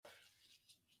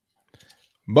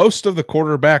Most of the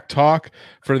quarterback talk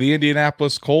for the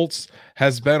Indianapolis Colts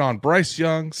has been on Bryce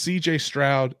Young, CJ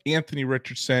Stroud, Anthony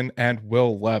Richardson, and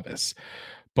Will Levis.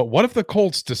 But what if the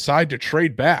Colts decide to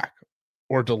trade back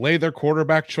or delay their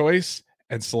quarterback choice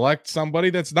and select somebody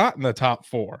that's not in the top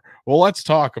four? Well, let's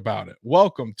talk about it.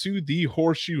 Welcome to the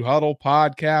Horseshoe Huddle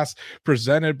podcast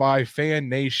presented by Fan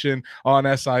Nation on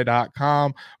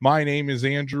SI.com. My name is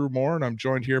Andrew Moore, and I'm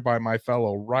joined here by my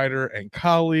fellow writer and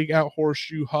colleague at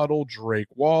Horseshoe Huddle, Drake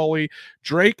Wally.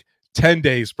 Drake, 10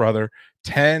 days, brother.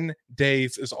 10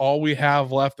 days is all we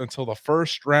have left until the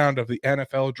first round of the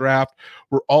NFL draft,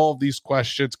 where all of these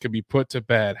questions can be put to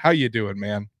bed. How you doing,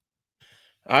 man?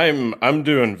 I'm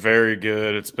doing very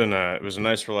good. It was a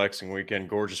nice relaxing weekend,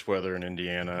 gorgeous weather in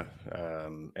Indiana.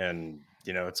 And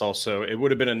it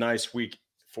would have been a nice week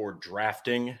for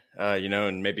drafting,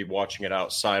 and maybe watching it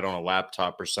outside on a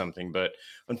laptop or something. But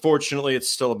unfortunately, it's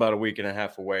still about a week and a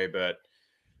half away, but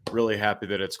really happy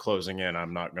that it's closing in.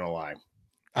 I'm not going to lie.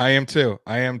 I am too.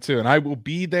 And I will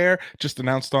be there. Just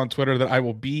announced on Twitter that I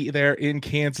will be there in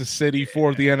Kansas City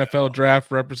for the NFL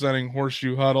draft representing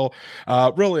Horseshoe Huddle.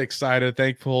 Really excited.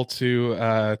 Thankful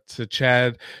to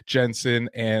Chad Jensen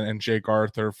and Jake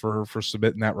Arthur for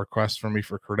submitting that request for me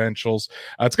for credentials.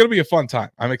 It's going to be a fun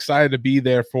time. I'm excited to be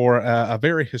there for a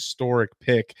very historic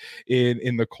pick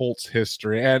in the Colts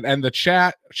history. And the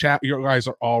chat, you guys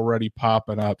are already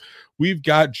popping up. We've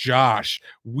got Josh.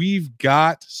 We've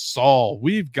got Saul.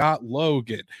 We've got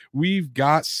Logan. We've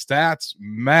got Stats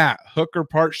Matt. Hooker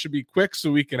part should be quick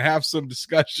so we can have some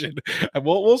discussion.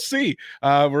 We'll see.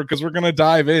 Because we're going to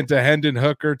dive into Hendon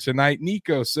Hooker tonight.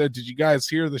 Nico said, did you guys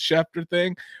hear the Schefter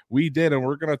thing? We did, and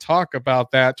we're going to talk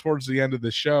about that towards the end of the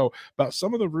show, about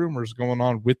some of the rumors going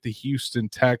on with the Houston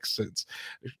Texans.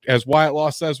 As Wyatt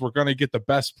Law says, we're going to get the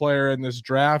best player in this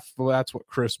draft. Well, that's what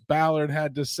Chris Ballard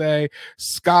had to say.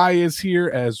 Sky is here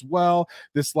as well.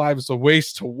 This live is a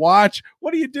waste to watch.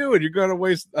 What are you doing? You're going to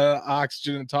waste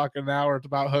oxygen and talk an hour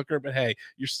about Hooker, but hey,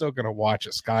 you're still going to watch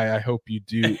it, Sky. I hope you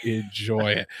do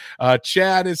enjoy it.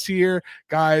 Chad is here.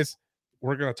 Guys,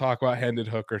 we're going to talk about Hendon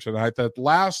Hooker tonight. The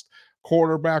last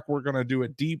quarterback we're going to do a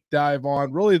deep dive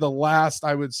on, really the last,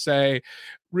 I would say,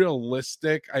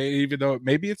 realistic, even though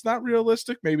maybe it's not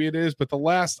realistic, maybe it is, but the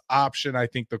last option I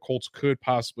think the Colts could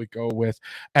possibly go with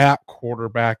at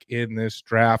quarterback in this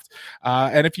draft.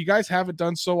 And if you guys haven't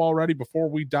done so already, before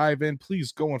we dive in,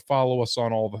 please go and follow us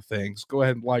on all the things. Go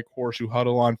ahead and like Horseshoe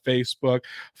Huddle on Facebook,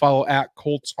 follow at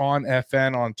Colts on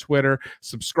FN on Twitter,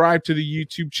 subscribe to the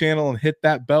YouTube channel and hit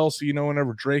that bell so you know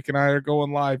whenever Drake and I are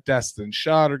going live, Destin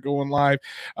Shot are going live.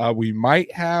 We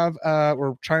might have,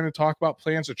 we're trying to talk about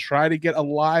plans to try to get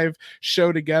a live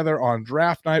show together on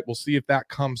draft night. We'll see if that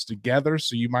comes together,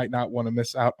 so you might not want to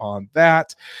miss out on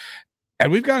that.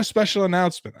 And we've got a special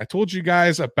announcement. I told you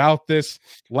guys about this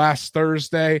last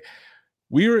Thursday.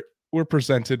 We were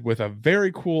presented with a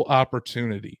very cool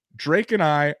opportunity. Drake and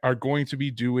I are going to be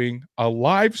doing a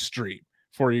live stream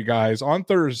for you guys on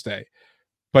Thursday,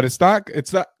 but it's not,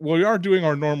 well, we are doing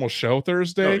our normal show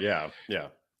Thursday. Oh, yeah.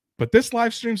 But this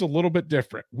live stream's a little bit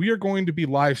different. We are going to be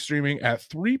live streaming at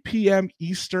 3 p.m.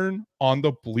 Eastern on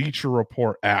the Bleacher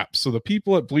Report app. So the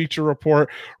people at Bleacher Report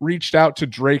reached out to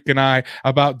Drake and I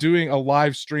about doing a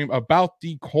live stream about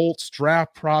the Colts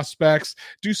draft prospects,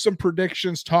 do some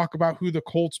predictions, talk about who the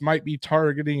Colts might be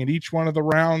targeting in each one of the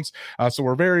rounds. So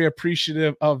we're very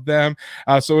appreciative of them.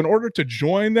 So in order to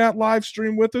join that live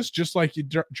stream with us, just like you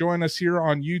join us here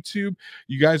on YouTube,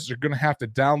 you guys are going to have to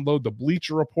download the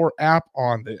Bleacher Report app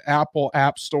on the Apple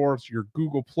App Store, your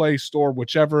Google Play Store,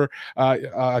 whichever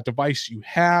device you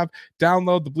have.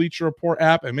 Download the Bleacher Report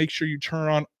app and make sure you turn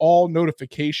on all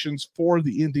notifications for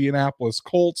the Indianapolis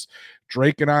Colts.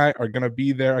 Drake and I are going to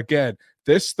be there again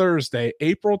this Thursday,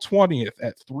 April 20th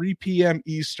at 3 p.m.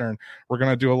 Eastern. We're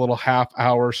going to do a little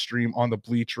half-hour stream on the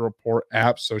Bleacher Report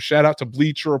app. So shout out to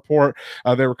Bleacher Report.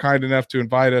 They were kind enough to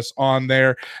invite us on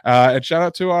there. And shout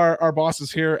out to our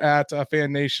bosses here at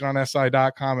Fan Nation on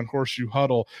SI.com and Horseshoe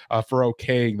Huddle for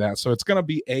okaying that. So it's going to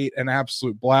be an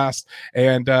absolute blast.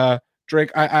 And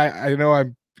Drake, I know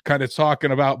I'm kind of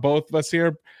talking about both of us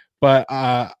here, but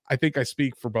I think I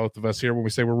speak for both of us here when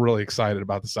we say we're really excited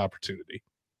about this opportunity.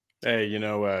 Hey,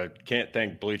 can't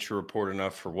thank Bleacher Report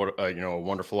enough for what a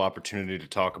wonderful opportunity to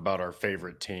talk about our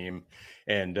favorite team.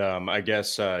 And I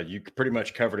guess you pretty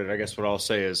much covered it. I guess what I'll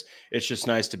say is it's just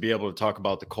nice to be able to talk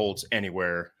about the Colts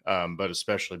anywhere, but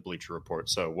especially Bleacher Report.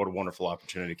 So what a wonderful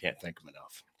opportunity. Can't thank them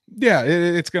enough. Yeah,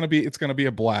 it's gonna be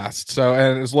a blast. So,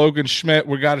 and as Logan Schmidt,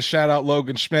 we got to shout out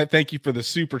Logan Schmidt. Thank you for the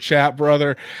super chat,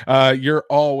 brother. You're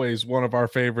always one of our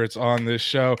favorites on this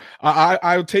show.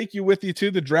 I'll take you with you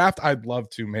to the draft. I'd love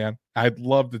to, man. I'd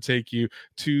love to take you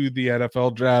to the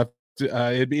NFL draft.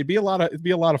 It'd be a lot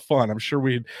of fun. I'm sure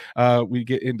we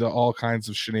get into all kinds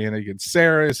of shenanigans.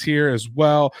 Sarah is here as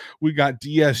well. We got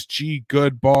DSG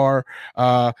Goodbar.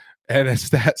 And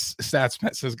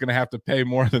StatsMet says going to have to pay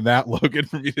more than that, Logan,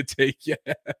 for me to take you.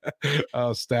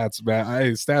 Oh,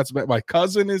 StatsMet. My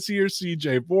cousin is here,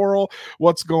 CJ Vorel.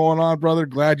 What's going on, brother?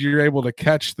 Glad you're able to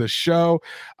catch the show.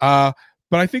 But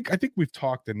I think we've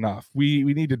talked enough. We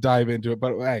need to dive into it.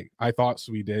 But hey, I thought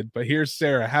so we did. But here's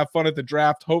Sarah. Have fun at the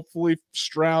draft. Hopefully,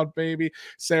 Stroud, baby.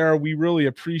 Sarah, we really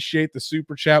appreciate the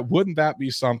super chat. Wouldn't that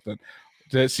be something?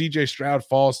 That CJ Stroud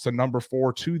falls to number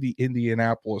 4 to the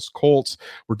Indianapolis Colts.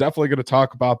 We're definitely going to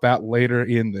talk about that later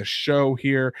in the show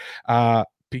here,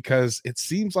 because it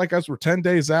seems like as we're 10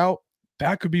 days out,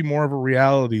 that could be more of a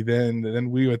reality than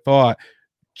we had thought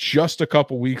just a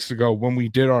couple weeks ago when we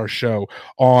did our show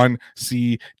on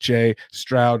CJ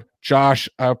Stroud. Josh,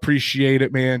 I appreciate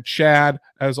it, man. Chad,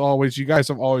 as always, you guys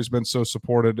have always been so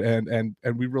supported, and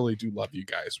we really do love you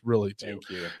guys. Really do. Thank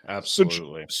you.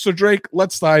 Absolutely. So Drake,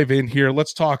 let's dive in here.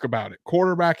 Let's talk about it.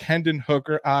 Quarterback Hendon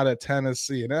Hooker out of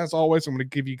Tennessee. And as always, I'm going to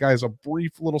give you guys a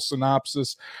brief little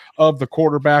synopsis of the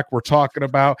quarterback we're talking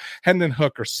about. Hendon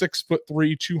Hooker,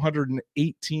 6'3",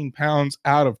 218 pounds,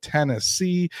 out of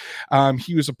Tennessee.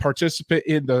 He was a participant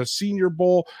in the Senior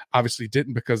Bowl. Obviously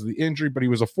didn't because of the injury, but he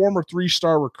was a former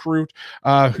 3-star recruit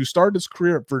who started his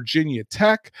career at Virginia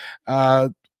Tech.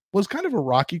 Was kind of a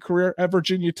rocky career at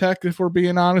Virginia Tech, if we're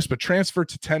being honest, but transferred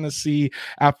to Tennessee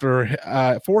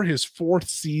after for his 4th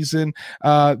season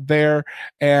there.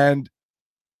 And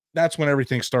that's when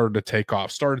everything started to take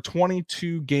off. Started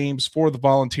 22 games for the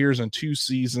Volunteers in 2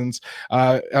 seasons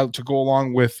to go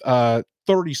along with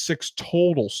 36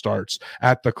 total starts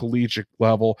at the collegiate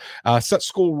level. Set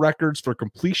school records for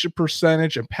completion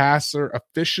percentage and passer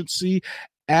efficiency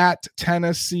at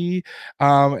Tennessee.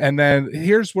 And then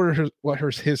here's where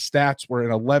his stats were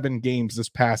in 11 games this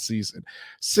past season.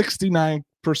 69%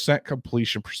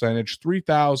 completion percentage,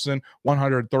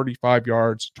 3,135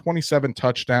 yards, 27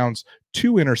 touchdowns,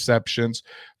 2 interceptions,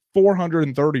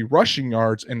 430 rushing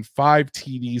yards, and 5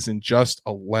 TDs in just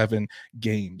 11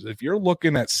 games. If you're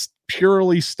looking at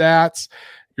purely stats,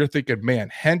 you're thinking, man,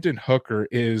 Hendon Hooker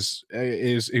is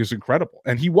incredible.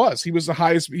 And he was the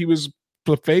highest. He was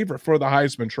the favorite for the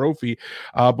Heisman Trophy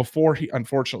before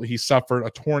he suffered a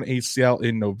torn ACL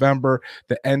in November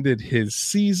that ended his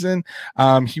season.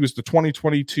 He was the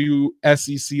 2022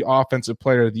 SEC Offensive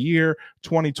Player of the Year,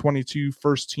 2022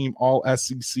 First Team All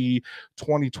SEC,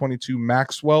 2022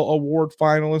 Maxwell Award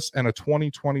finalist, and a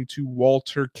 2022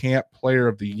 Walter Camp Player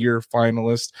of the Year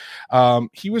finalist.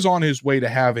 He was on his way to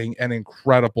having an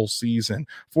incredible season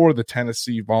for the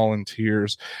Tennessee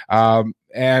Volunteers.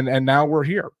 And now we're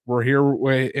here. We're here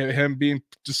with him being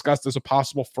discussed as a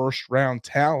possible first-round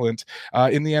talent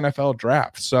in the NFL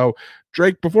draft. So,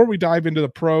 Drake, before we dive into the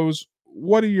pros,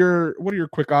 what are your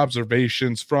quick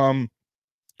observations from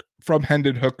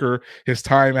Hendon Hooker, his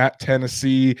time at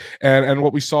Tennessee, and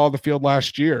what we saw on the field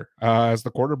last year as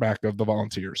the quarterback of the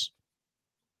Volunteers?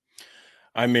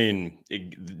 I mean,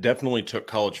 it definitely took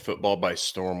college football by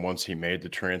storm once he made the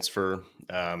transfer.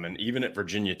 And even at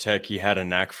Virginia Tech, he had a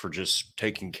knack for just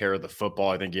taking care of the football.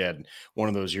 I think he had one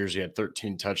of those years he had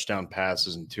 13 touchdown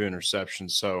passes and 2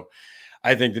 interceptions. So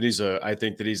I think that he's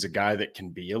a guy that can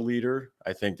be a leader.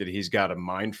 I think that he's got a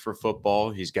mind for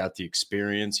football. He's got the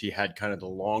experience. He had kind of the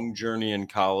long journey in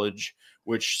college,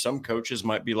 which some coaches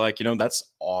might be like,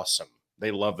 that's awesome. They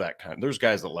love that there's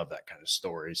guys that love that kind of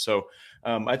story. So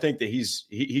I think that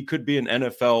he could be an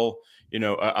NFL,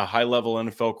 a high level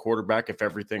NFL quarterback if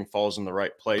everything falls in the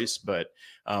right place, but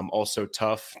also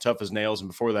tough as nails. And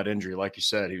before that injury, like you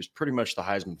said, he was pretty much the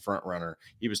Heisman front runner.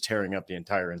 He was tearing up the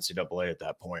entire NCAA at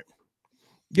that point.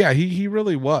 Yeah, he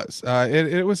really was.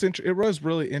 It was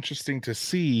really interesting to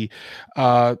see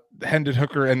Hendon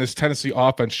Hooker and this Tennessee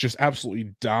offense just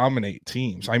absolutely dominate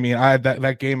teams. I mean,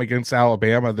 that game against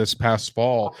Alabama this past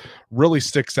fall really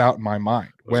sticks out in my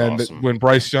mind when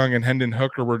Bryce Young and Hendon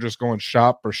Hooker were just going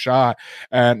shot for shot,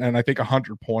 and I think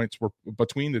 100 points were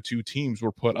between the two teams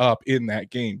were put up in that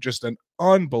game. Just an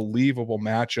unbelievable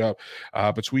matchup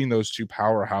between those two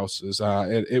powerhouses.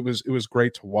 It was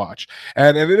great to watch,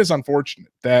 and it is unfortunate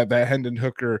that Hendon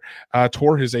Hooker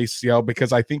tore his ACL,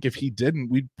 because I think if he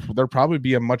didn't, there'd probably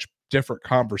be a much different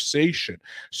conversation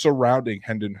surrounding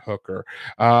Hendon Hooker.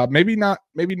 Maybe not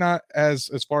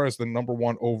as far as the number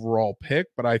one overall pick,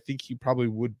 but I think he probably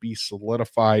would be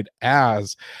solidified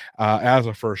as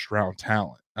a first round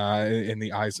talent in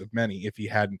the eyes of many if he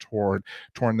hadn't torn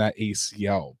that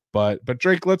ACL. But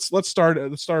Drake, let's start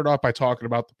off by talking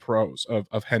about the pros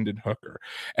of Hendon Hooker,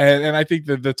 and I think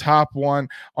that the top one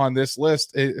on this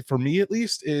list, for me at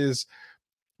least, is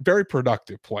very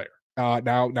productive player.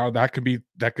 Now that could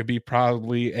be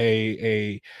probably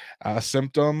a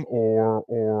symptom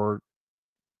or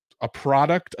a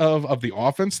product of the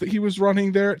offense that he was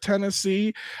running there at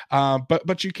Tennessee.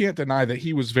 But you can't deny that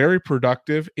he was very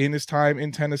productive in his time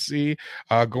in Tennessee,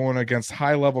 going against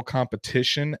high level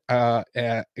competition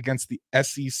against the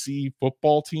SEC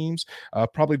football teams,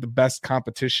 probably the best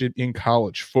competition in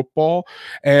college football.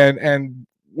 And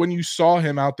when you saw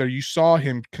him out there, you saw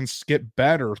him get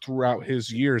better throughout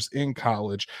his years in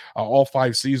college, all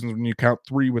 5 seasons when you count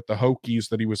 3 with the Hokies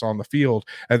that he was on the field,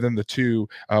 and then the 2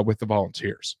 with the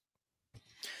Volunteers.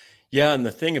 Yeah, and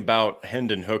the thing about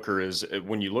Hendon Hooker is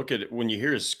when you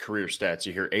hear his career stats,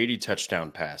 you hear 80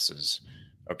 touchdown passes.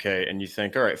 Okay, and you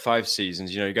think, all right, 5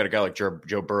 seasons. You got a guy like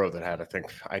Joe Burrow that had,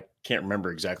 I can't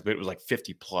remember exactly, but it was like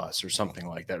 50 plus or something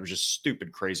like that. It was just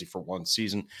stupid crazy for one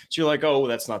season. So you're like, oh,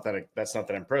 that's not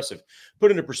that impressive.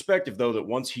 Put into perspective, though, that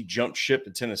once he jumped ship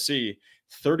to Tennessee,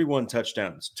 31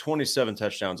 touchdowns, 27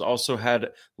 touchdowns, also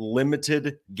had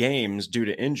limited games due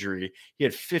to injury. He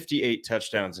had 58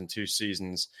 touchdowns in 2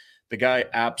 seasons. The guy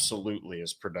absolutely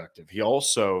is productive. He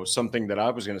also, something that I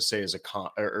was going to say as a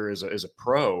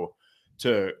pro,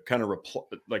 to kind of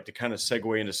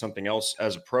segue into something else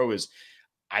as a pro, is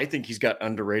I think he's got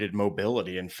underrated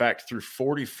mobility. In fact, through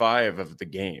 45 of the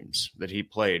games that he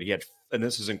played, he had, and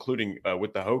this is including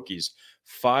with the Hokies,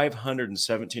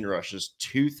 517 rushes,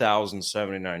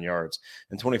 2,079 yards,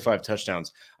 and 25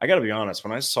 touchdowns. I got to be honest,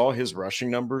 when I saw his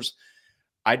rushing numbers,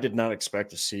 I did not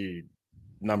expect to see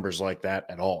numbers like that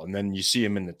at all. And then you see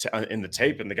him in the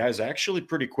tape, and the guy's actually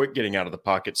pretty quick getting out of the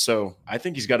pocket. So I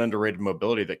think he's got underrated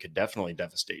mobility that could definitely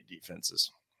devastate defenses.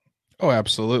 Oh,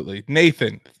 absolutely.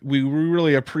 Nathan, we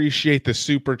really appreciate the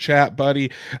super chat,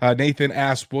 buddy. Nathan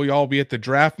asked, will y'all be at the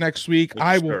draft next week?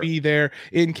 I will be there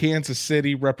in Kansas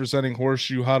City representing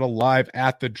Horseshoe Huddle live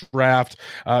at the draft.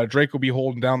 Drake will be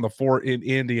holding down the fort in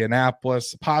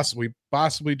Indianapolis, possibly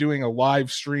doing a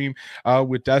live stream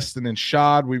with Destin and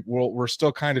Shad. We're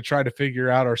still kind of trying to figure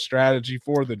out our strategy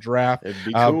for the draft. It'd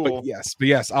be cool. But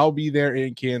yes, I'll be there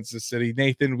in Kansas City.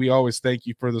 Nathan, we always thank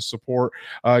you for the support.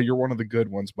 You're one of the good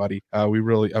ones, buddy. We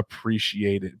really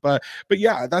appreciate it. But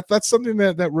yeah, that's something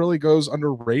that really goes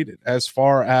underrated as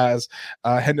far as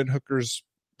Hendon Hooker's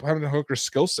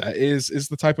skill set is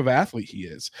the type of athlete he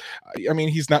is. I mean,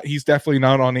 he's definitely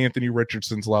not on Anthony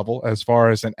Richardson's level as far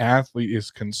as an athlete is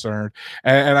concerned.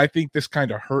 And I think this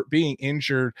kind of hurt, being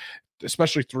injured,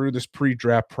 especially through this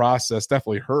pre-draft process,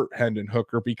 definitely hurt Hendon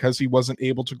Hooker because he wasn't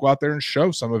able to go out there and show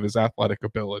some of his athletic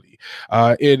ability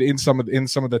in some of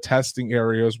the testing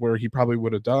areas where he probably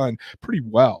would have done pretty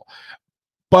well.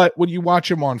 But when you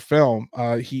watch him on film,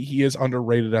 he is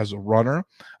underrated as a runner.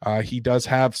 He does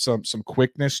have some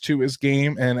quickness to his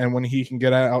game, and when he can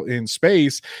get out in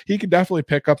space, he can definitely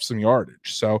pick up some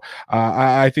yardage. So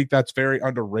I think that's very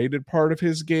underrated part of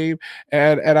his game.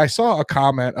 And I saw a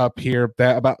comment up here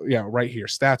right here.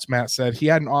 Stats Matt said he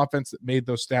had an offense that made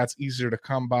those stats easier to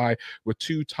come by with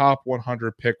 2 top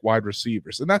 100 pick wide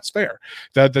receivers, and that's fair.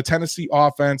 The Tennessee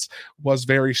offense was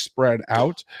very spread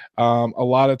out. A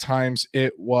lot of times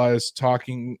it was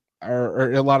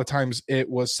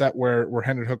set where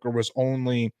Hendon Hooker was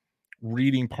only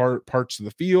reading parts of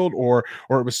the field, or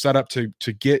it was set up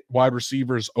to get wide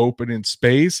receivers open in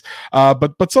space.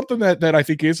 But something that I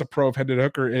think is a pro of Hendon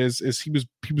Hooker is he was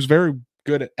very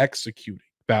good at executing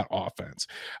that offense.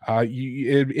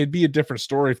 It'd be a different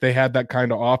story if they had that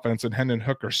kind of offense and Hendon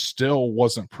Hooker still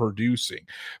wasn't producing,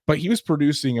 but he was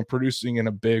producing in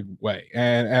a big way.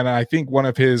 And I think one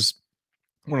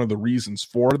of the reasons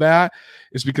for that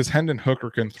is because Hendon Hooker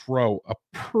can throw a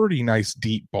pretty nice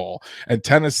deep ball. And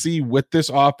Tennessee, with this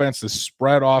offense, this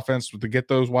spread offense, to get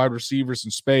those wide receivers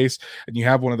in space, and you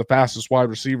have one of the fastest wide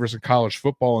receivers in college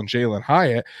football in Jalen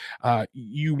Hyatt,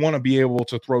 you want to be able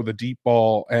to throw the deep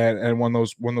ball and when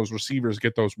those receivers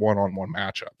get those one-on-one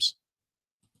matchups.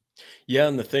 Yeah,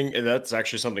 and that's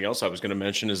actually something else I was going to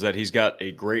mention, is that he's got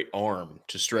a great arm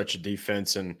to stretch a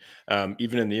defense. And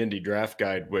even in the Indy draft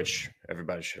guide, which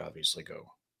everybody should obviously go,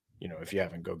 if you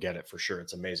haven't, go get it for sure.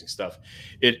 It's amazing stuff.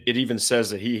 It even says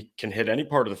that he can hit any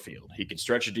part of the field. He can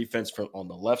stretch a defense from on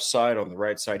the left side, on the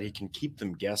right side. He can keep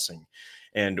them guessing.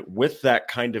 And with that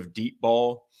kind of deep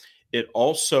ball, it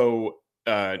also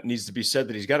needs to be said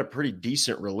that he's got a pretty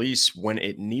decent release when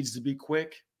it needs to be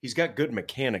quick. He's got good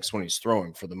mechanics when he's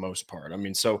throwing for the most part. I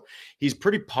mean, so he's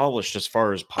pretty polished as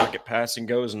far as pocket passing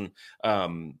goes. And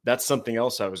that's something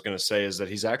else I was going to say is that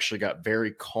he's actually got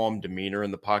very calm demeanor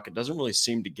in the pocket. Doesn't really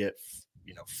seem to get,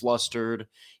 flustered.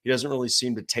 He doesn't really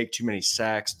seem to take too many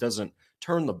sacks, doesn't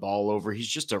turn the ball over. He's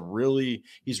just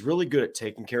he's really good at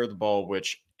taking care of the ball,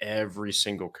 which every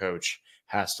single coach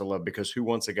has to love, because who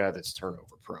wants a guy that's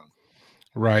turnover prone?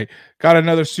 Right. Got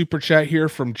another super chat here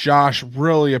from Josh.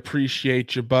 Really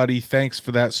appreciate you, buddy. Thanks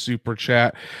for that super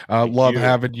chat. Love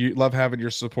having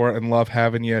your support, and love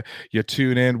having you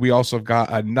tune in. We also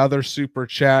got another super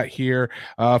chat here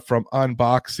from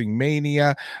Unboxing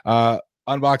Mania.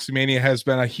 Unboxing Mania has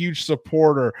been a huge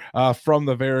supporter from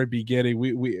the very beginning.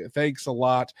 We thanks a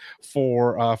lot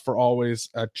for always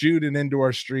tuning into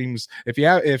our streams. If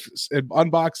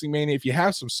Unboxing Mania, if you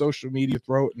have some social media,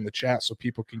 throw it in the chat so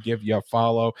people can give you a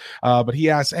follow. But he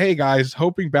asks, "Hey guys,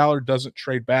 hoping Ballard doesn't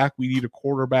trade back. We need a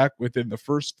quarterback within the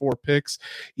first 4 picks,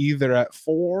 either at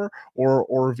 4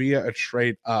 or via a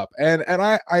trade up." And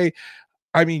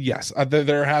I mean, yes,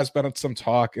 there has been some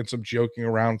talk and some joking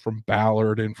around from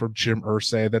Ballard and from Jim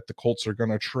Irsay that the Colts are going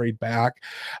to trade back.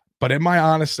 But in my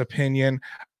honest opinion,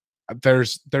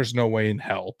 there's no way in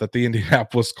hell that the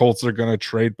Indianapolis Colts are going to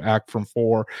trade back from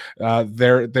 4.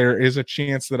 There is a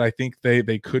chance that I think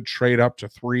they could trade up to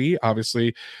 3.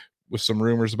 Obviously, with some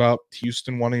rumors about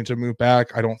Houston wanting to move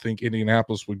back, I don't think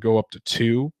Indianapolis would go up to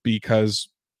 2 because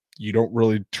you don't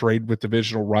really trade with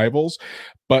divisional rivals,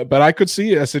 but I could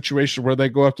see a situation where they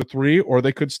go up to 3, or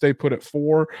they could stay put at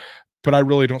 4. But I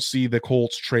really don't see the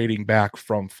Colts trading back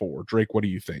from 4. Drake, what do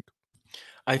you think?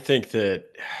 I think that,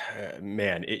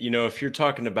 man, if you're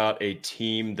talking about a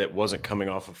team that wasn't coming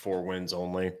off of 4 wins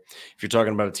only, if you're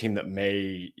talking about a team that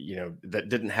that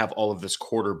didn't have all of this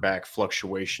quarterback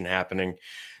fluctuation happening,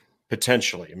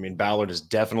 potentially, I mean, Ballard is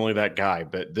definitely that guy,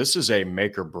 but this is a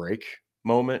make or break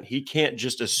moment. He can't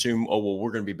just assume, oh, well, we're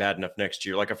going to be bad enough next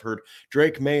year. Like I've heard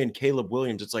Drake May and Caleb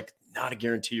Williams, it's like not a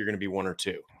guarantee you're going to be 1 or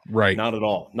 2. Right. Not at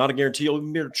all. Not a guarantee you'll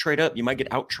be able to trade up. You might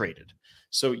get out traded.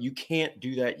 So you can't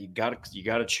do that. You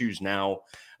gotta choose now.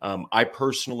 I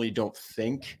personally don't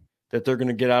think that they're going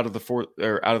to get out of the 4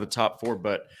 or out of the top 4,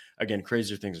 but again,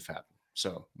 crazier things have happened.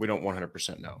 So we don't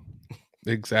 100% know.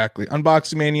 Exactly.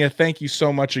 Unboxing Mania, thank you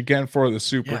so much again for the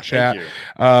super chat.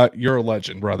 You're a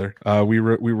legend, brother. We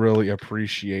really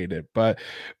appreciate it. But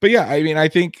yeah, I mean, I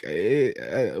think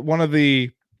one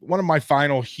of my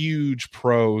final huge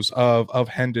pros of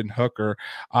Hendon Hooker,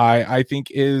 I think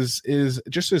is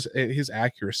just his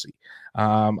accuracy.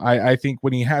 I think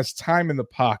when he has time in the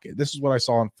pocket, this is what I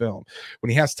saw on film.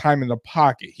 When he has time in the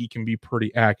pocket, he can be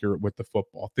pretty accurate with the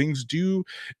football. Things do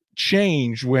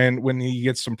change when he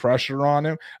gets some pressure on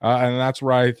him, and that's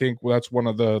where I think that's one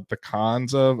of the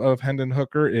cons of Hendon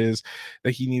Hooker, is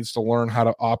that he needs to learn how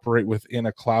to operate within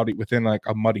like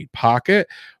a muddied pocket.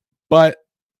 But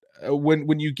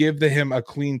when you give him a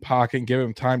clean pocket and give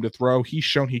him time to throw, he's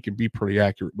shown he can be pretty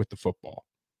accurate with the football.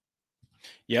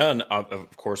 Yeah, and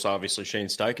of course, obviously, Shane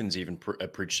Steichen's even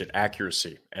preached at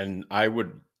accuracy, and I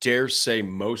would dare say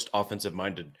most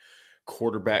offensive-minded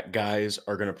quarterback guys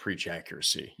are going to preach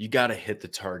accuracy. You got to hit the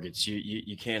targets.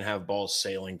 You can't have balls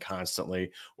sailing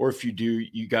constantly, or if you do,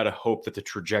 you got to hope that the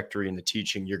trajectory and the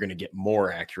teaching, you're going to get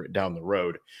more accurate down the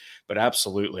road. But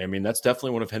absolutely, I mean, that's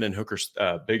definitely one of Hendon Hooker's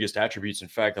biggest attributes. In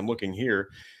fact, I'm looking here,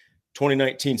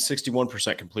 2019,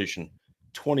 61% completion,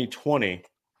 2020,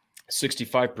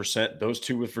 65%, those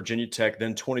 2 with Virginia Tech.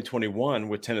 Then 2021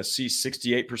 with Tennessee,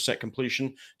 68%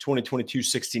 completion, 2022,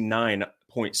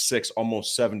 69.6,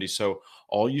 almost 70. So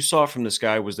all you saw from this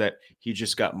guy was that he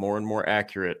just got more and more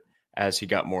accurate as he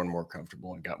got more and more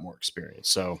comfortable and got more experience.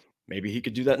 So maybe he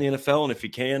could do that in the NFL. And if he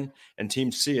can, and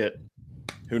teams see it,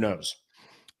 who knows?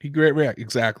 He great react,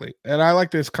 exactly. And I like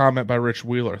this comment by Rich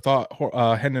Wheeler. Thought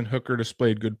Hendon Hooker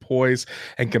displayed good poise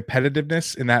and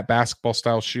competitiveness in that basketball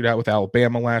style shootout with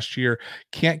Alabama last year.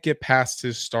 Can't get past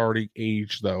his starting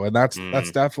age though, and that's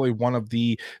definitely one of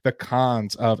the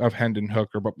cons of Hendon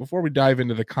Hooker. But before we dive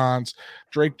into the cons,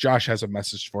 Drake, Josh has a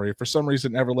message for you. For some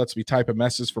reason, never lets me type a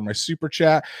message for my super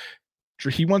chat.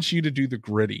 He wants you to do the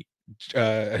gritty.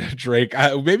 Drake,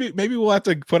 maybe we'll have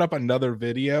to put up another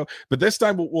video, but this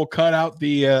time we'll cut out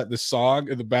the song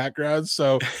in the background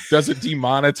so it doesn't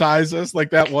demonetize us like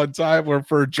that one time where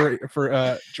for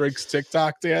Drake's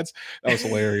TikTok dance. That was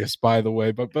hilarious, by the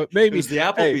way. But maybe it was the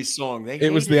Applebee's song.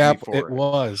 It was the Apple. It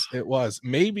was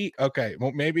maybe okay.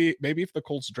 Well, maybe if the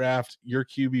Colts draft your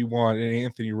QB1 and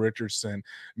Anthony Richardson,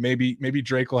 maybe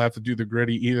Drake will have to do the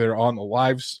gritty either on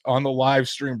the live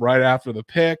stream right after the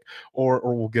pick, or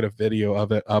we'll get a video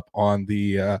of it up on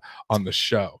the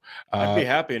show. I'd be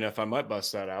happy enough. I might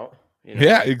bust that out.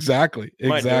 Yeah, exactly.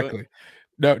 Might do it.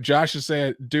 No, Josh is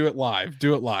saying do it live.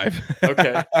 Do it live.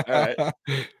 Okay. All right.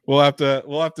 We'll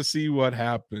have to see what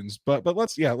happens. But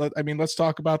let's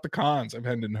talk about the cons of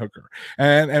Hendon Hooker.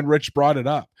 And Rich brought it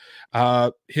up.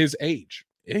 His age.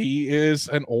 He is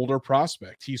an older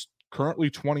prospect. He's currently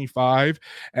 25,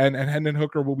 and Hendon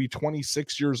Hooker will be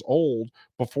 26 years old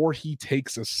before he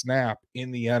takes a snap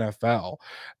in the NFL.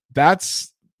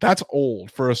 That's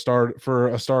old for a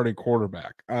starting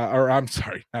quarterback. Or I'm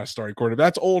sorry, not a starting quarterback.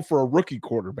 That's old for a rookie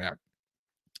quarterback.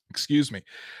 Excuse me.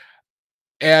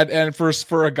 And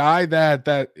for a guy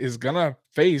that is gonna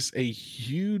face a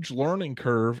huge learning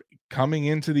curve coming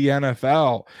into the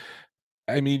NFL.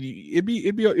 I mean, it'd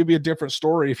be a different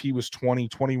story if he was 20,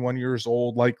 21 years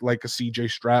old, like a CJ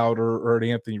Stroud or an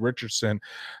Anthony Richardson.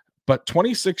 But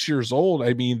 26 years old,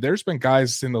 I mean, there's been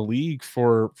guys in the league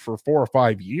for 4 or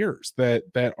 5 years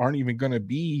that aren't even going to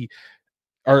be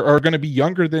are going to be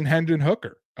younger than Hendon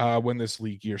Hooker when this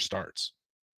league year starts.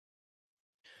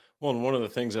 Well, and one of the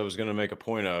things I was going to make a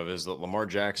point of is that Lamar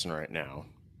Jackson right now,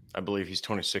 I believe he's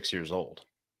 26 years old.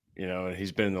 And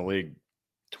he's been in the league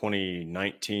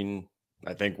 2019,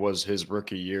 I think was his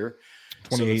rookie year.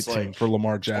 2018 for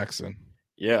Lamar Jackson.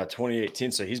 Yeah,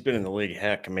 2018. So he's been in the league,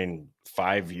 heck,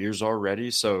 5 years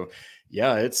already. So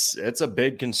yeah, it's a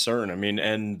big concern.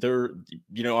 And they're,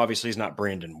 obviously he's not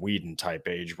Brandon Weeden type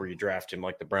age where you draft him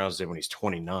like the Browns did when he's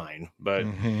 29, but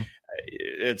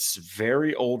it's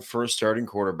very old for a starting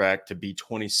quarterback to be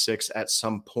 26 at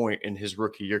some point in his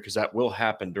rookie year, because that will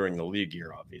happen during the league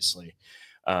year, obviously.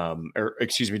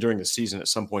 During the season, at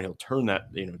some point he'll turn that,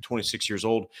 26 years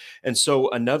old. And so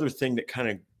another thing that kind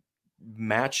of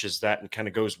matches that and kind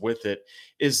of goes with it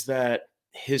is that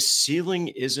his ceiling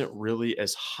isn't really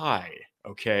as high,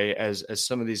 okay, as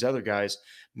some of these other guys.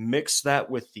 Mix that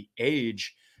with the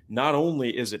age. Not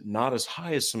only is it not as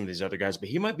high as some of these other guys, but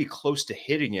he might be close to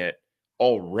hitting it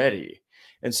already.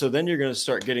 And so then you're going to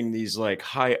start getting these like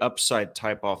high upside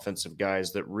type offensive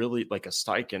guys that really, like a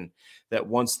Steichen, that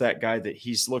wants that guy that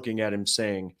he's looking at him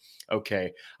saying,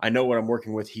 okay, I know what I'm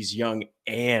working with. He's young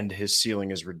and his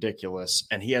ceiling is ridiculous,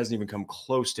 and he hasn't even come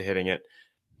close to hitting it.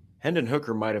 Hendon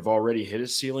Hooker might have already hit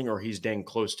his ceiling, or he's dang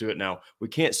close to it now. We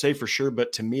can't say for sure,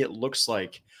 but to me, it looks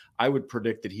like I would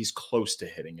predict that he's close to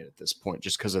hitting it at this point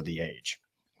just because of the age.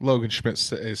 Logan Schmidt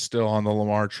is still on the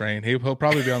Lamar train. He'll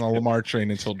probably be on the Lamar train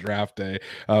until draft day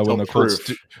when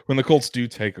the Colts do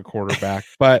take a quarterback.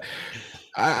 But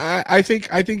I think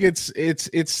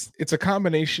it's a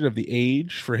combination of the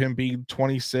age for him being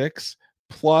 26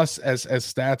 plus as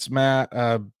stats Matt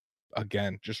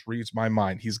again just reads my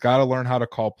mind. He's got to learn how to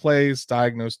call plays,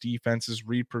 diagnose defenses,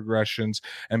 read progressions,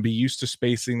 and be used to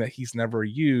spacing that he's never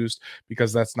used,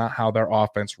 because that's not how their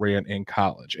offense ran in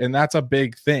college. And that's a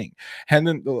big thing.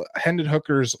 Hendon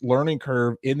Hooker's learning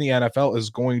curve in the NFL is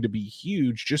going to be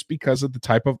huge just because of the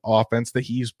type of offense that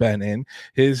he's been in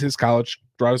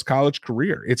throughout his college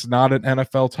career. It's not an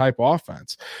NFL type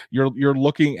offense. You're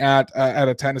looking at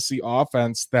a Tennessee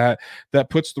offense that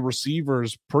puts the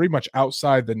receivers pretty much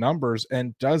outside the numbers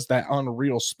and does that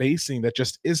unreal spacing that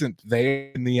just isn't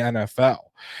there in the NFL.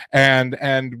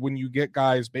 And when you get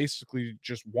guys basically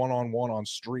just one-on-one on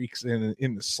streaks in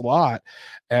the slot,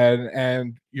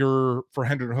 and you're for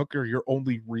Hendon Hooker, you're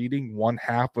only reading one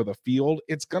half of the field,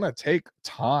 it's gonna take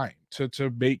time to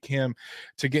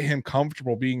get him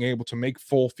comfortable being able to make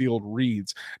full field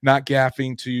reads, not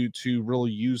gaffing to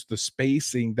really use the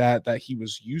spacing that he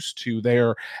was used to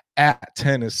there at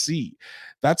Tennessee.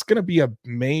 That's going to be a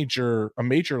major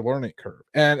learning curve.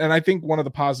 And I think one of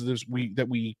the positives that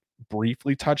we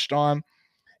briefly touched on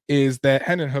is that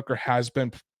Hendon Hooker has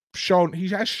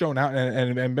shown out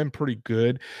and been pretty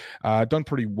good, done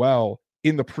pretty well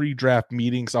in the pre-draft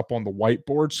meetings up on the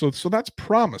whiteboard. So that's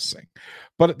promising.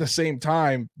 But at the same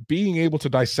time, being able to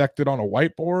dissect it on a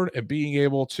whiteboard and being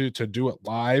able to do it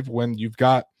live when you've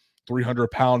got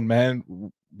 300-pound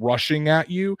men rushing at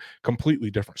you,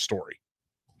 completely different story.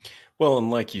 Well,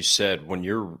 and like you said, when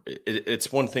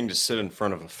it's one thing to sit in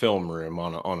front of a film room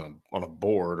on a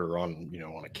board or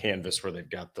on a canvas where they've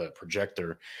got the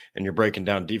projector and you're breaking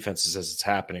down defenses as it's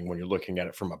happening when you're looking at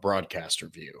it from a broadcaster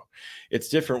view. It's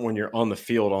different when you're on the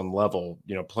field on level,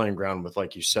 playing ground with,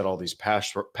 like you said, all these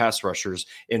pass rushers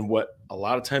in what a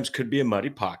lot of times could be a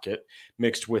muddy pocket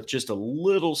mixed with just a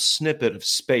little snippet of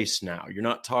space. Now you're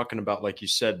not talking about, like you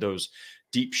said, those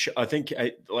deep I think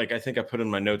I put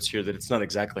in my notes here that it's not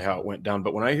exactly how it went down,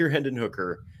 but when I hear Hendon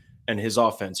Hooker and his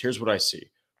offense, here's what I see: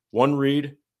 one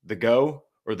read, the go,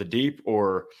 or the deep,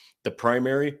 or the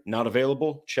primary, not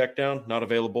available, check down, not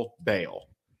available, bail.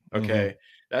 Okay.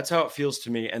 That's how it feels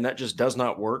to me, and that just does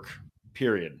not work.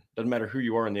 Period. Doesn't matter who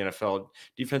you are in the NFL.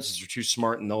 Defenses are too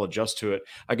smart and they'll adjust to it.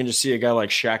 I can just see a guy like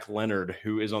Shaq Leonard,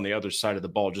 who is on the other side of the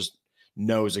ball, just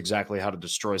knows exactly how to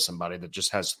destroy somebody that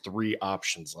just has three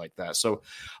options like that. So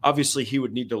obviously he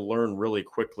would need to learn really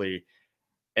quickly.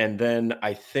 And then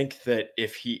I think that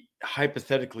if he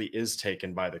hypothetically is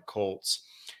taken by the Colts,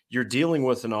 you're dealing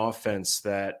with an offense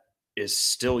that is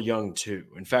still young too.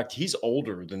 In fact, he's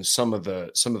older than some of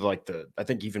the like the I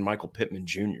think even Michael Pittman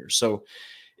Jr. So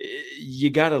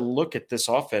you got to look at this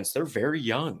offense. They're very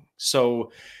young.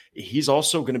 So he's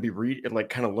also going to be like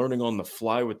kind of learning on the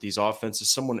fly with these offenses.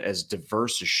 Someone as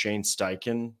diverse as Shane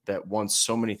Steichen that wants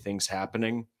so many things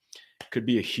happening could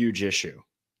be a huge issue.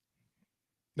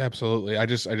 Absolutely. I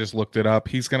just looked it up.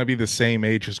 He's going to be the same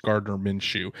age as Gardner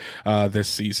Minshew this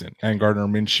season, and Gardner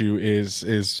Minshew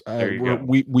is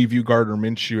we view Gardner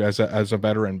Minshew as a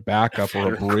veteran backup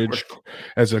or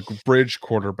a bridge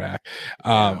quarterback.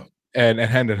 And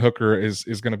Hendon Hooker is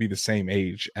going to be the same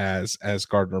age as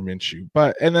Gardner Minshew.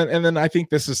 But and then I think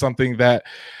this is something that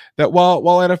while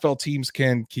NFL teams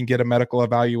can get a medical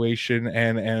evaluation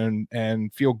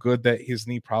and feel good that his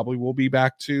knee probably will be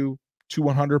back to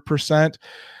 100%,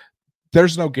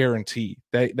 there's no guarantee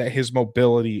that his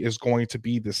mobility is going to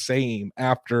be the same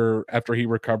after he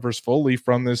recovers fully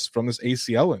from this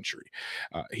ACL injury.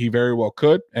 He very well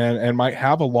could and might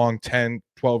have a long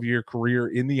 10-12 year career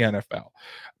in the NFL.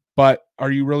 But are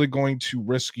you really going to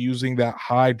risk using that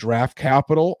high draft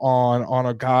capital on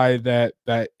a guy that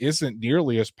isn't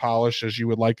nearly as polished as you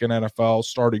would like an NFL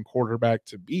starting quarterback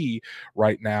to be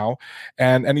right now?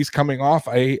 And he's coming off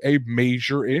a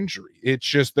major injury. It's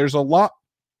just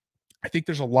I think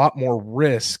there's a lot more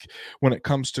risk when it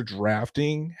comes to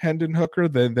drafting Hendon Hooker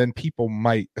than people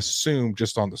might assume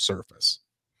just on the surface.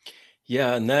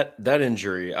 Yeah, and that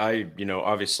injury,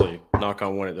 obviously, knock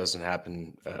on wood, it doesn't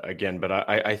happen again. But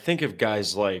I think of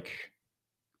guys like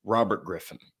Robert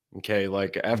Griffin. Okay,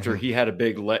 like after he had a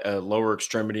big lower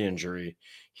extremity injury,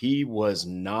 he was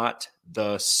not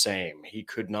the same. He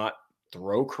could not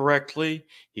throw correctly.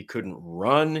 He couldn't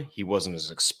run. He wasn't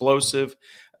as explosive.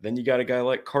 Then you got a guy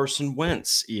like Carson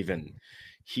Wentz, even.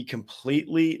 He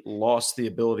completely lost the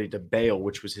ability to bail,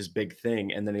 which was his big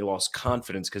thing. And then he lost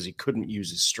confidence because he couldn't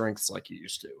use his strengths like he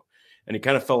used to. And he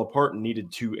kind of fell apart and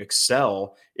needed to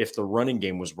excel if the running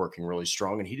game was working really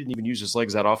strong. And he didn't even use his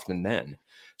legs that often then.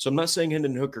 So I'm not saying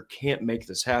Hendon Hooker can't make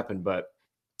this happen, but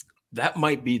that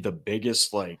might be the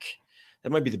biggest,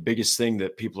 thing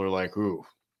that people are like, ooh,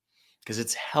 because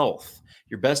it's health.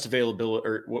 Your best availability,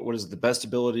 or what is it? The best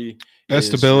ability?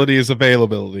 Best ability is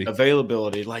availability.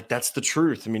 Availability. Like, that's the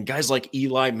truth. I mean, guys like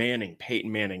Eli Manning,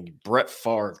 Peyton Manning, Brett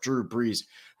Favre, Drew Brees,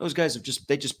 those guys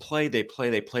they just play.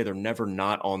 They're never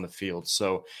not on the field.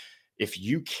 So if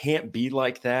you can't be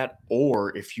like that,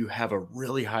 or if you have a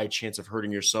really high chance of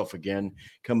hurting yourself again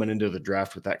coming into the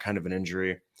draft with that kind of an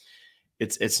injury,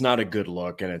 it's not a good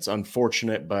look, and it's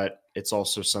unfortunate, but it's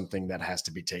also something that has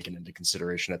to be taken into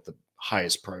consideration at the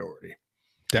highest priority.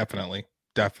 Definitely.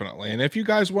 And if you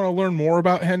guys want to learn more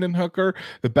about Hendon Hooker,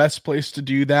 the best place to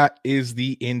do that is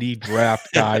the Indy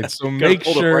Draft Guide. So make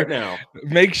sure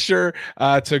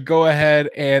to go ahead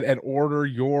and order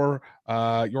your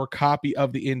copy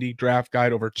of the Indy Draft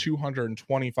Guide. Over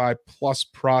 225 plus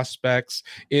prospects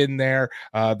in there,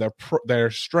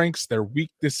 their strengths, their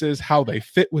weaknesses, how they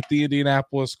fit with the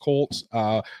Indianapolis Colts,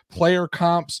 player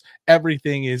comps,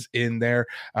 everything is in there.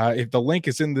 If the link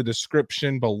is in the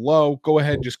description below, go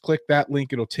ahead and just click that link.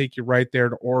 It'll take you right there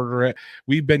to order it.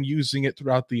 We've been using it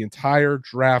throughout the entire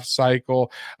draft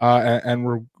cycle, and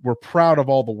we're proud of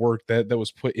all the work that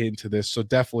was put into this. So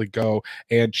definitely go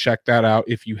and check that out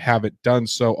if you haven't done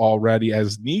so already,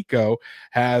 as Nico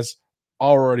has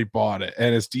already bought it.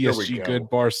 And as DSG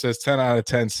Goodbar says, 10 out of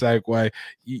 10 segue.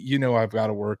 You know, I've got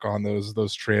to work on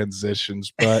those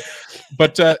transitions, but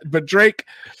Drake,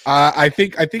 I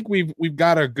think we've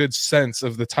got a good sense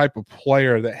of the type of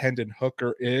player that Hendon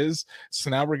Hooker is.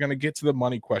 So now we're going to get to the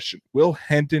money question. Will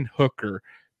Hendon Hooker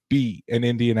be an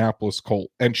Indianapolis Colt?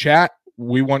 And chat,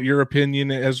 we want your opinion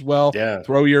as well. Yeah.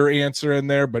 Throw your answer in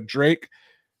there. But Drake,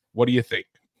 what do you think?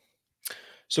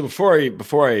 So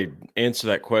before I answer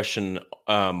that question,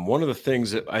 one of the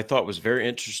things that I thought was very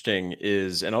interesting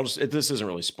is, and this isn't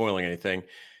really spoiling anything,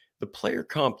 the player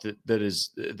comp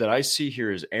that I see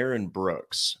here is Aaron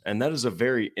Brooks, and that is a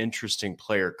very interesting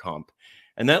player comp.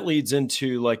 And that leads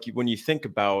into, like, when you think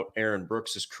about Aaron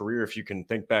Brooks's career, if you can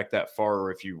think back that far,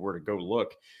 or if you were to go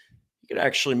look, he could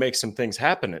actually make some things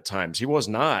happen at times. He was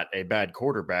not a bad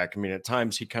quarterback. I mean, at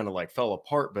times he kind of like fell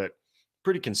apart, but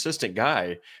pretty consistent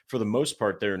guy for the most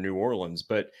part there in New Orleans.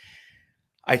 But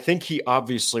I think he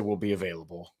obviously will be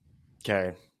available.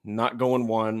 Okay. Not going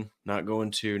 1, not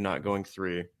going 2, not going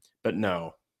 3. But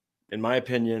no, in my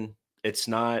opinion, it's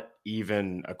not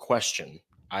even a question.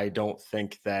 I don't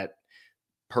think that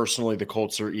personally the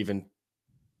Colts are even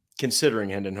considering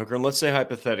Hendon Hooker. And let's say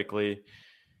hypothetically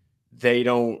they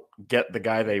don't get the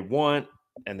guy they want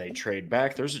and they trade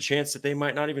back. There's a chance that they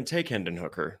might not even take Hendon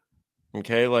Hooker.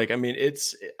 Okay, like I mean,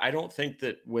 I don't think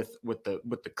that with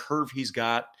the curve he's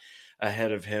got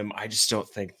ahead of him, I just don't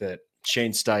think that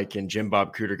Shane Steichen, Jim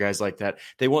Bob Cooter, guys like that,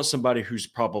 they want somebody who's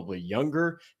probably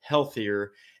younger,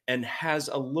 healthier, and has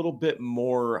a little bit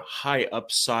more high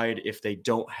upside if they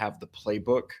don't have the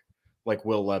playbook like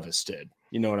Will Levis did.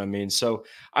 You know what I mean? So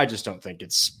I just don't think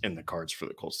it's in the cards for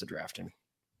the Colts to draft him.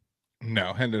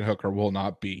 No, Hendon Hooker will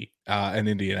not be an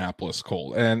Indianapolis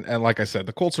Colt, and like I said,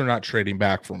 the Colts are not trading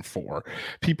back from 4.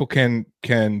 People can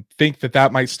think that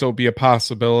that might still be a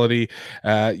possibility.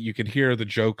 You can hear the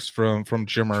jokes from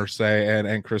Jim Irsay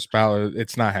and Chris Ballard.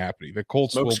 It's not happening. The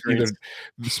Colts Smoke will screens. either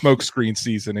the smoke screen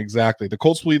season exactly. The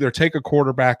Colts will either take a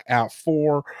quarterback at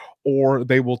 4 or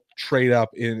they will trade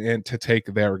up in to take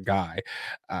their guy.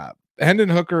 Hendon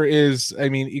Hooker is, I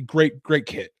mean, a great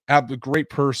kid, a great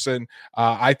person.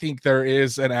 I think there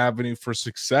is an avenue for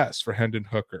success for Hendon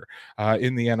Hooker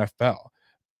in the NFL.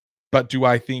 But do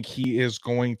I think he is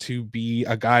going to be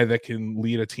a guy that can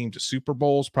lead a team to Super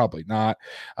Bowls? Probably not.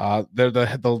 There's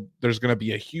going to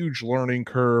be a huge learning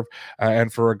curve.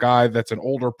 And for a guy that's an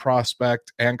older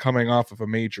prospect and coming off of a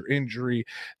major injury,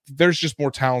 there's just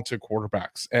more talented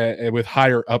quarterbacks with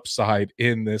higher upside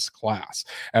in this class.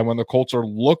 And when the Colts are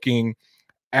looking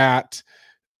at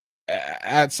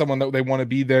someone that they want to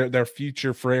be their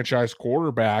future franchise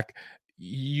quarterback,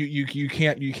 you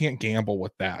can't gamble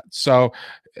with that. So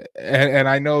and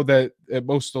I know that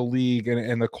most of the league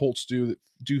and the Colts do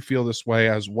feel this way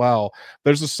as well.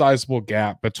 There's a sizable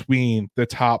gap between the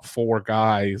top 4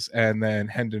 guys and then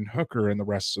Hendon Hooker and the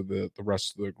rest of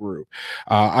the group.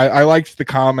 I liked the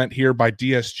comment here by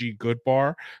DSG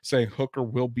Goodbar saying Hooker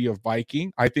will be a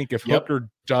Viking. I think if Hooker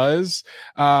does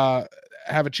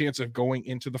have a chance of going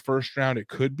into the first round, it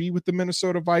could be with the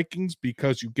Minnesota Vikings,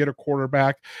 because you get a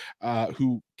quarterback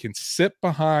who can sit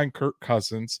behind Kirk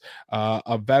Cousins,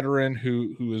 a veteran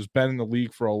who has been in the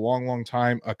league for a long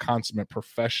time, a consummate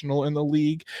professional in the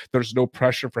league. There's no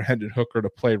pressure for Hendon Hooker to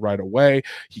play right away.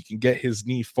 He can get his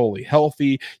knee fully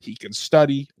healthy. He can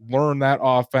study, learn that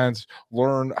offense,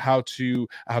 learn how to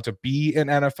be an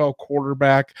NFL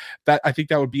quarterback. That I think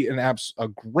that would be a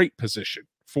great position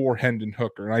for Hendon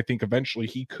Hooker, and I think eventually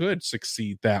he could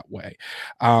succeed that way.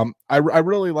 I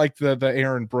really like the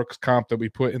Aaron Brooks comp that we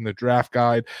put in the draft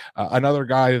guide. Another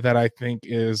guy that I think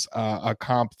is a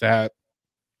comp that,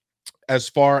 as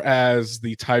far as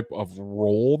the type of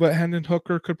role that Hendon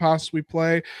Hooker could possibly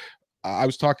play, I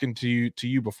was talking to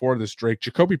you before this, Drake.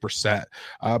 Jacoby Brissett,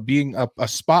 being a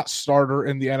spot starter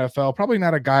in the NFL, probably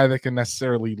not a guy that can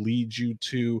necessarily lead you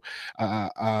to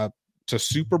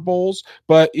Super Bowls,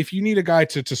 but if you need a guy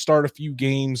to start a few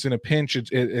games in a pinch,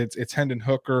 it's Hendon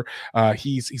Hooker.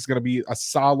 He's going to be a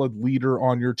solid leader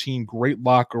on your team, great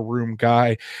locker room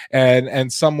guy,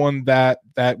 and someone that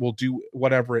will do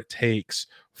whatever it takes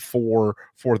for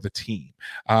the team.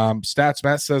 Stats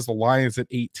Matt says the Lions at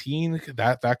 18.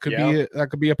 That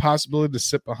could be a possibility to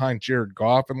sit behind Jared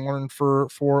Goff and learn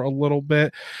for a little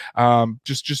bit.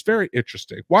 Just very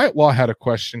interesting. Wyatt Law had a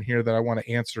question here that I want to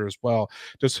answer as well.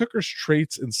 Does Hooker's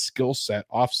traits and skill set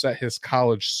offset his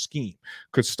college scheme?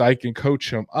 Could Steichen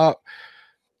coach him up?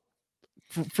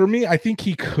 For me, I think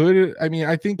he could. I mean,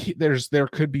 I think there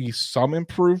could be some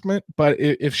improvement, but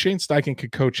if Shane Steichen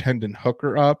could coach Hendon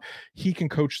Hooker up, he can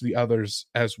coach the others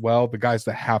as well, the guys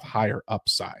that have higher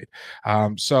upside.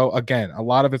 So again, a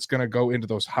lot of it's going to go into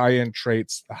those high-end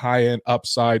traits, the high-end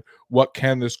upside. What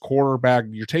can this quarterback?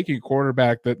 You're taking a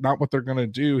quarterback that not what they're going to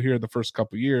do here the first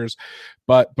couple of years,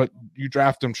 but you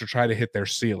draft them to try to hit their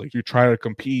ceiling. You try to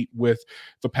compete with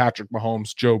the Patrick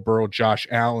Mahomes, Joe Burrow, Josh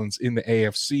Allen's in the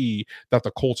AFC that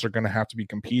the Colts are going to have to be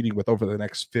competing with over the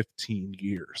next 15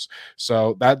 years.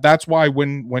 So that's why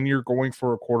when you're going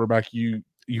for a quarterback, you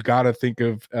got to think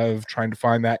of trying to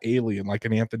find that alien like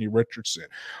an Anthony Richardson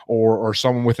or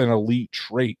someone with an elite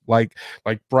trait like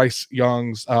Bryce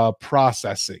Young's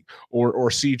processing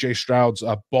or CJ Stroud's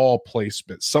ball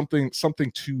placement, something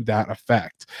to that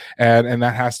effect, and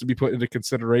that has to be put into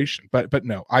consideration. But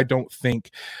no, I don't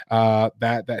think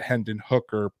that Hendon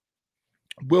Hooker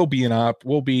will be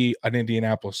an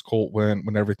Indianapolis Colt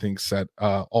when everything's said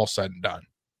all said and done.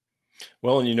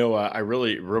 Well, and I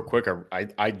really, real quick,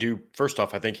 I do. First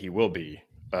off, I think he will be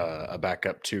a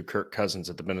backup to Kirk Cousins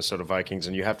at the Minnesota Vikings,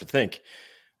 and you have to think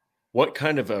what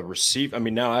kind of a receive? I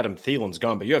mean, now Adam Thielen's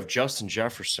gone, but you have Justin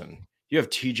Jefferson, you have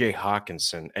TJ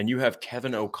Hawkinson, and you have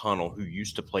Kevin O'Connell, who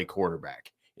used to play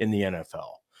quarterback in the NFL.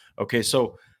 Okay,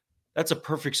 so that's a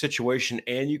perfect situation,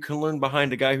 and you can learn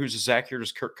behind a guy who's as accurate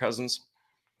as Kirk Cousins.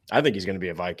 I think he's going to be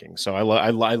a Viking. So I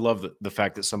love the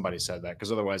fact that somebody said that,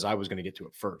 because otherwise I was going to get to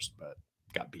it first, but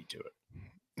got beat to it.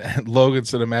 Logan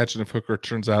said, "Imagine if Hooker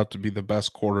turns out to be the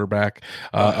best quarterback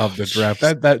of the draft.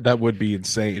 That would be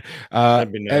insane.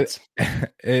 That'd be nuts.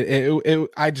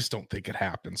 I just don't think it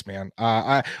happens, man.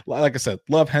 I like I said,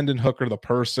 love Hendon Hooker the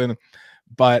person,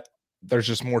 but there's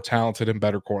just more talented and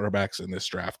better quarterbacks in this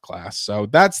draft class. So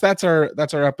that's our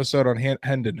episode on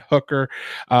Hendon Hooker.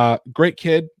 Great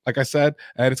kid, like I said,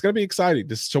 and it's going to be exciting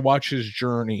to watch his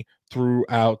journey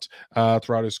throughout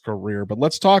his career. But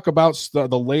let's talk about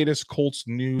the latest Colts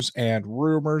news and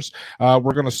rumors. We're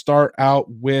going to start out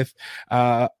with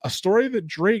a story that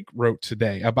Drake wrote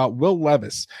today about Will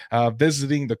Levis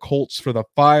visiting the Colts for the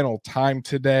final time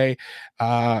today.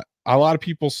 A lot of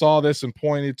people saw this and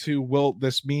pointed to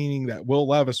this meaning that Will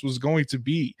Levis was going to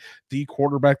be the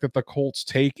quarterback that the Colts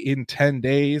take in 10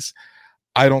 days.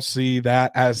 I don't see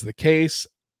that as the case.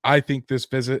 I think this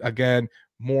visit, again,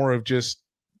 more of just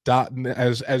dotting,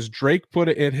 as Drake put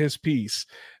it in his piece,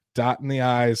 dotting the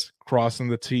I's, crossing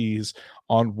the T's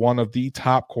on one of the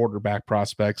top quarterback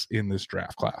prospects in this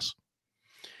draft class.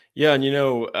 Yeah,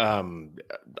 and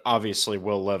obviously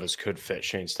Will Levis could fit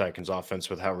Shane Steichen's offense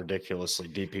with how ridiculously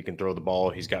deep he can throw the ball.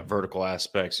 He's got vertical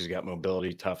aspects, he's got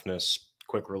mobility, toughness,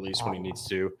 quick release when he needs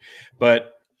to.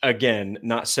 But again,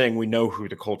 not saying we know who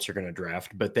the Colts are going to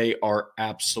draft, but they are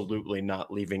absolutely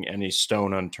not leaving any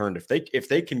stone unturned. If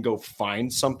they can go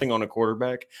find something on a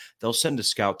quarterback, they'll send a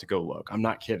scout to go look. I'm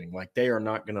not kidding. Like, they're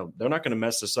not going to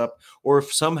mess this up. Or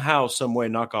if somehow, some way,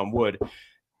 knock on wood,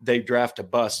 they draft a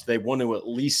bust, they want to at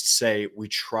least say we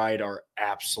tried our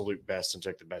absolute best and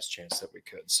took the best chance that we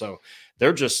could. So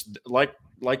they're just like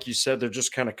you said, they're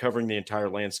just kind of covering the entire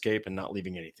landscape and not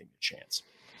leaving anything to chance.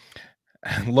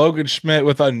 Logan Schmidt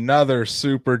with another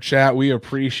super chat. We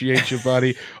appreciate you,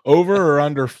 buddy. Over or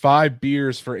under 5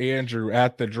 beers for Andrew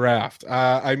at the draft?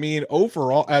 I mean,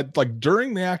 overall,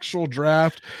 during the actual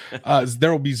draft,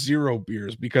 there will be 0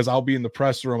 beers because I'll be in the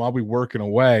press room. I'll be working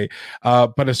away.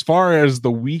 But as far as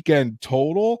the weekend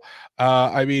total,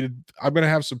 I mean, I'm going to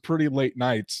have some pretty late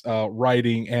nights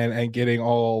writing and getting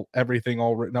everything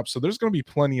all written up. So there's going to be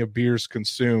plenty of beers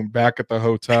consumed back at the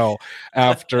hotel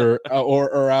after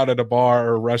or out at a bar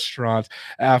or restaurant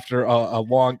after a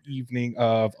long evening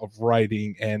of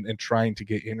writing and trying to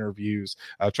get interviews,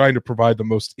 trying to provide the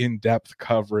most in-depth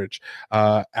coverage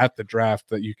at the draft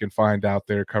that you can find out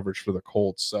there, coverage for the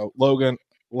Colts. So Logan,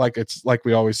 like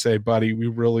we always say, buddy, we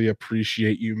really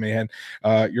appreciate you, man.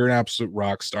 You're an absolute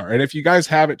rock star. And if you guys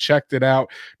haven't checked it out,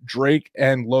 Drake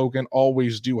and Logan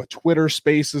always do a Twitter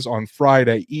Spaces on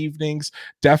Friday evenings.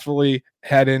 Definitely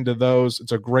head into those.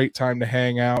 It's a great time to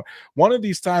hang out. One of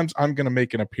these times I'm going to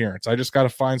make an appearance. I just got to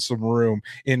find some room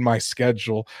in my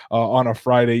schedule on a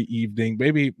Friday evening,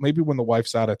 maybe when the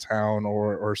wife's out of town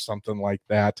or something like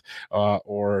that,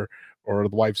 or the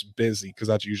wife's busy, because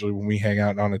that's usually when we hang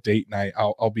out on a date night.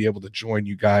 I'll be able to join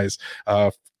you guys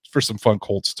for some fun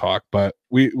Colts talk. But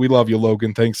we love you,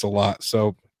 Logan. Thanks a lot.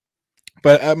 So,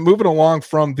 but moving along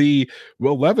from the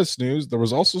Will Levis news, there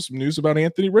was also some news about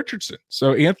Anthony Richardson.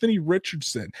 So Anthony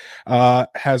Richardson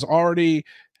has already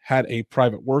had a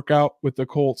private workout with the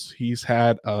Colts. He's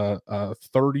had a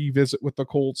 30 visit with the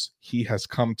Colts. He has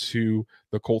come to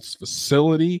the Colts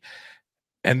facility.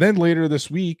 And then later this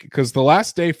week, because the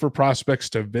last day for prospects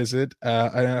to visit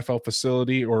an NFL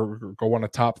facility or go on a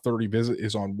top 30 visit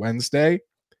is on Wednesday,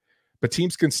 but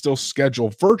teams can still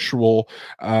schedule virtual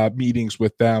meetings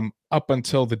with them up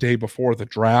until the day before the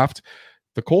draft.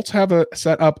 The Colts have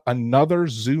set up another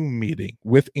Zoom meeting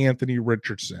with Anthony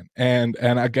Richardson. And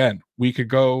again, we could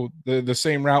go the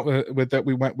same route with that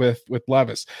we went with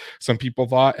Levis. Some people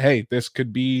thought, hey, this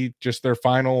could be just their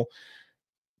final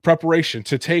preparation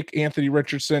to take Anthony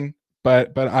Richardson,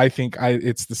 but I think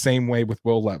it's the same way with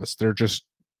Will Levis. They're just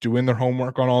doing their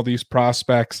homework on all these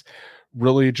prospects,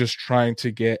 really just trying to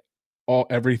get all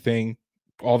the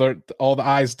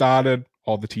I's dotted,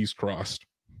 all the T's crossed.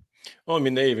 Well, I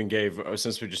mean, they even gave,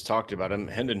 since we just talked about him,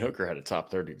 Hendon Hooker had a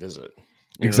top 30 visit.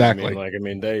 Exactly. I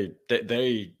mean, they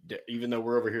even though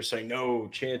we're over here saying no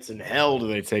chance in hell do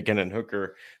they take Hendon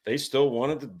Hooker, they still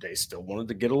wanted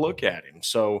to get a look at him.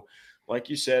 So like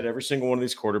you said, every single one of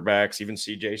these quarterbacks, even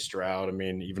CJ Stroud, I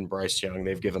mean, even Bryce Young,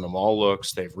 they've given them all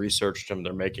looks. They've researched them.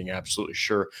 They're making absolutely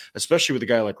sure, especially with a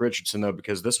guy like Richardson, though,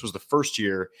 because this was the first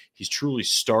year he's truly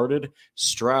started.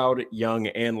 Stroud, Young,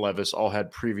 and Levis all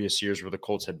had previous years where the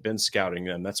Colts had been scouting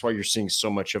them. That's why you're seeing so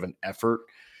much of an effort,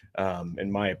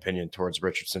 in my opinion, towards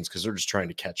Richardson's, because they're just trying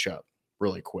to catch up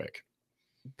really quick.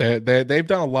 They've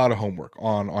done a lot of homework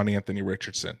on Anthony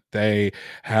Richardson. They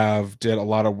have did a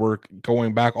lot of work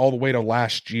going back all the way to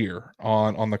last year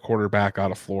on the quarterback out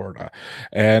of Florida,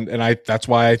 and I that's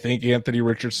why I think Anthony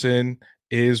Richardson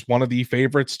is one of the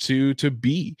favorites to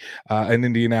be an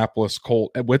Indianapolis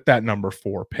Colt with that number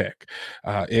 4 pick.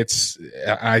 It's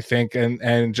I think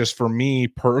and just for me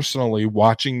personally,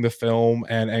 watching the film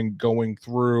and going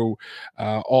through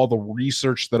all the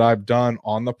research that I've done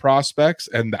on the prospects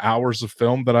and the hours of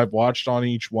film that I've watched on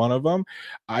each one of them,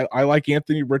 I like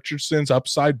Anthony Richardson's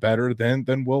upside better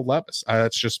than Will Levis.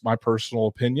 That's just my personal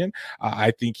opinion.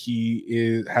 I think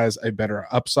he has a better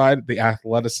upside. The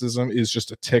athleticism is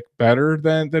just a tick better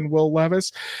than Will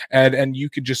Levis, and you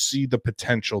could just see the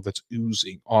potential that's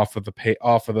oozing off of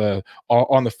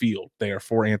on the field there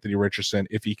for Anthony Richardson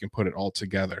if he can put it all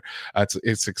together.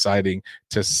 It's exciting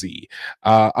to see.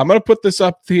 I'm going to put this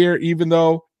up here, even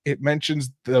though it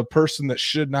mentions the person that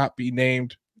should not be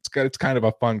named. It's kind of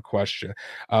a fun question.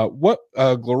 What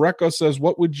Gloreco says,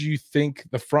 what would you think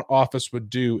the front office would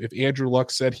do if Andrew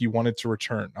Luck said he wanted to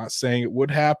return? Not saying it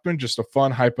would happen, just a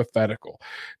fun hypothetical.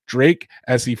 Drake,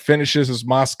 as he finishes his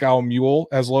Moscow Mule,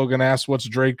 as Logan asked, what's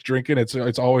Drake drinking?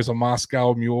 It's always a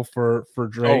Moscow Mule for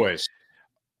Drake. Always.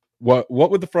 What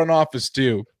would the front office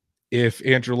do if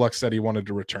Andrew Luck said he wanted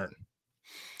to return?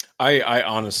 I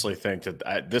honestly think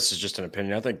that this is just an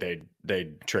opinion. I think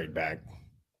they'd trade back.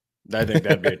 I think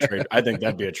that'd be a trade. I think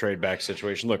that'd be a trade back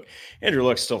situation. Look, Andrew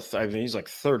Luck's still. I mean, he's like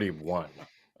 31.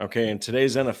 Okay, in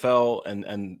today's NFL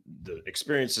and the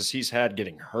experiences he's had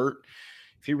getting hurt,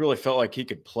 if he really felt like he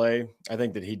could play, I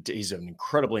think that he's an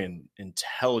incredibly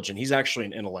intelligent. He's actually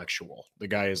an intellectual. The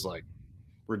guy is like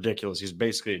ridiculous. He's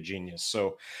basically a genius.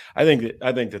 So I think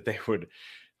that they would.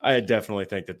 I definitely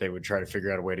think that they would try to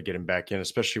figure out a way to get him back in,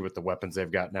 especially with the weapons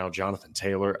they've got now. Jonathan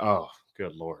Taylor. Oh,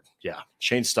 good Lord. Yeah.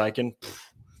 Shane Steichen.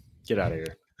 Get out of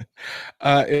here.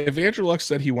 If Andrew Luck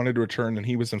said he wanted to return and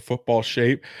he was in football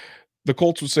shape, the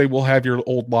Colts would say, we'll have your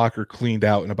old locker cleaned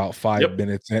out in about 5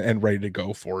 minutes and ready to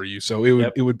go for you. So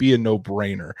it would be a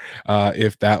no-brainer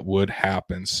if that would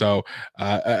happen. So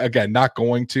again, not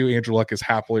going to. Andrew Luck is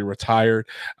happily retired.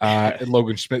 And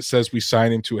Logan Schmidt says we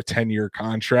sign him to a 10-year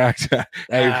contract.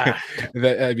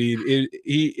 I mean,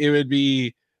 it would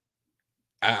be.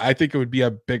 I think it would be a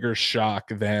bigger shock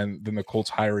than the Colts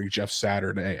hiring Jeff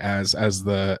Saturday as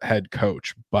the head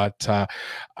coach. But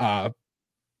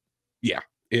yeah,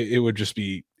 it would just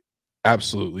be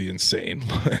absolutely insane.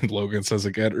 And Logan says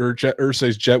again,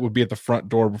 Ursay's jet would be at the front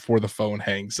door before the phone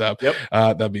hangs up.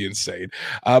 That'd be insane.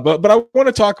 But I want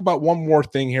to talk about one more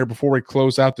thing here before we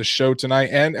close out the show tonight,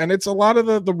 and it's a lot of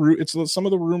some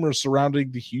of the rumors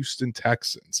surrounding the Houston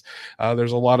Texans.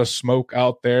 There's a lot of smoke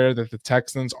out there that the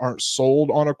Texans aren't sold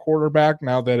on a quarterback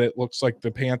now that it looks like the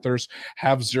Panthers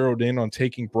have zeroed in on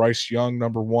taking Bryce Young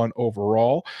number 1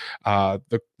 overall.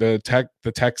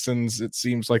 The Texans, it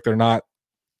seems like they're not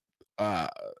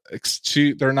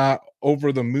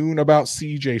over the moon about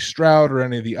CJ Stroud or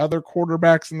any of the other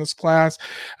quarterbacks in this class.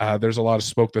 There's a lot of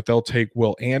smoke that they'll take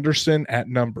Will Anderson at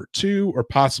number 2 or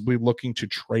possibly looking to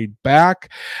trade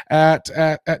back at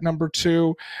number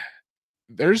 2.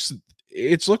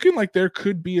 It's looking like there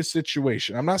could be a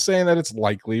situation. I'm not saying that it's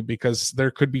likely because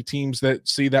there could be teams that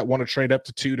see that want to trade up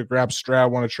to 2 to grab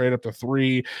Stroud, want to trade up to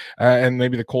 3, and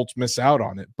maybe the Colts miss out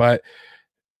on it. But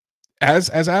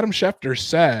as Adam Schefter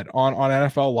said on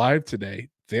NFL Live today,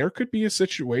 there could be a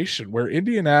situation where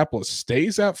Indianapolis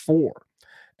stays at 4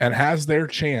 and has their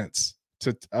choice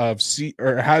of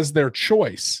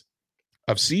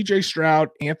CJ Stroud,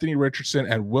 Anthony Richardson,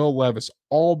 and Will Levis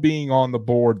all being on the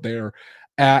board there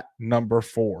at number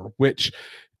 4, which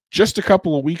just a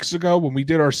couple of weeks ago when we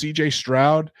did our CJ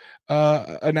Stroud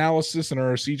analysis and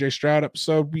our CJ Stroud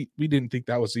episode, we didn't think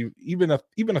that was even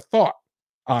a thought.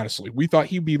 Honestly, we thought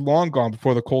he'd be long gone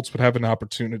before the Colts would have an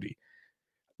opportunity.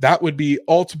 That would be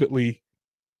ultimately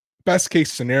best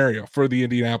case scenario for the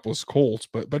Indianapolis Colts.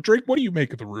 But Drake, what do you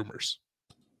make of the rumors?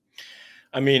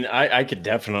 I mean, I could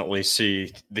definitely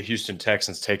see the Houston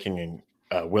Texans taking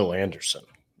Will Anderson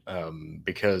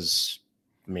because,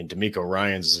 I mean, DeMeco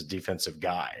Ryans is a defensive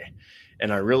guy.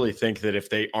 And I really think that if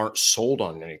they aren't sold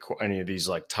on any of these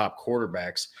like top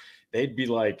quarterbacks, they'd be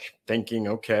like thinking,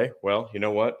 okay, well, you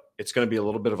know what? It's going to be a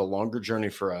little bit of a longer journey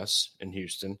for us in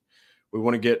Houston. We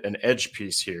want to get an edge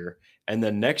piece here. And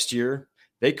then next year,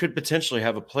 they could potentially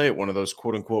have a play at one of those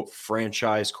quote unquote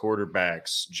franchise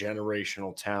quarterbacks,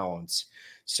 generational talents.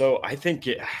 So I think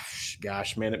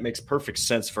gosh, man, it makes perfect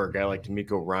sense for a guy like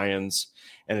D'Amico Ryans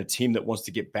and a team that wants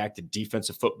to get back to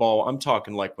defensive football. I'm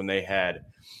talking about when they had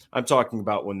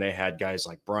guys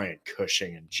like Brian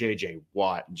Cushing and J.J.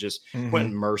 Watt and just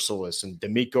Quentin Merciless and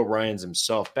D'Amico Ryans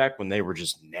himself back when they were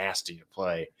just nasty to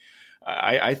play.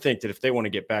 I think that if they want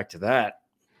to get back to that,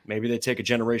 maybe they take a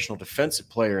generational defensive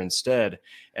player instead.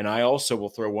 And I also will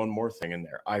throw one more thing in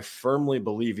there. I firmly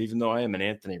believe, even though I am an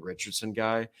Anthony Richardson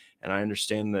guy, and I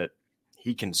understand that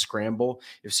he can scramble,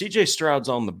 if CJ Stroud's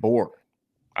on the board,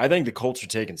 I think the Colts are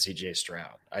taking CJ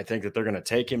Stroud. I think that they're going to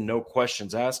take him, no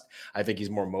questions asked. I think he's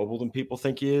more mobile than people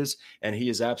think he is, and he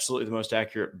is absolutely the most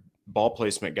accurate ball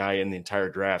placement guy in the entire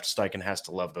draft. Steichen has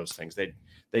to love those things.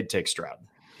 They'd take Stroud.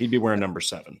 He'd be wearing number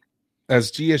 7.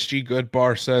 As GSG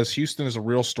Goodbar says, Houston is a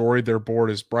real story. Their board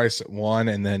is Bryce at 1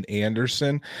 and then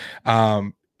Anderson.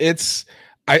 I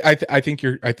think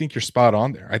you're spot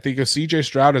on there. I think if CJ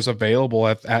Stroud is available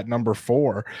at number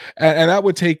 4, and that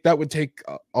would take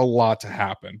a lot to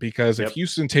happen, because if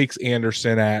Houston takes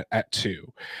Anderson at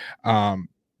 2,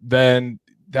 then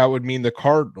that would mean the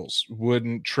Cardinals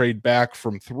wouldn't trade back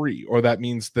from 3, or that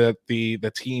means that the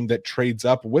team that trades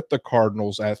up with the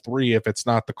Cardinals at 3, if it's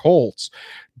not the Colts,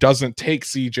 doesn't take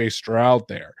CJ Stroud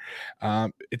there.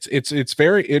 It's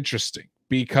very interesting,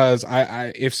 because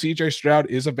I if CJ Stroud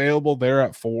is available there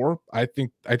at 4, I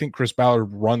think Chris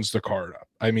Ballard runs the card up.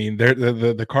 I mean,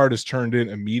 the card is turned in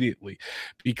immediately,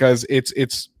 because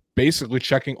it's basically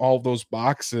checking all of those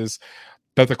boxes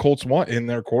that the Colts want in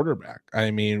their quarterback.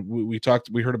 I mean, we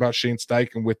heard about Shane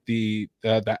Steichen with the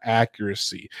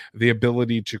accuracy, the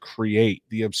ability to create,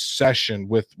 the obsession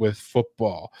with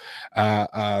football,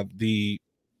 the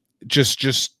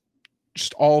just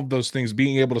all of those things,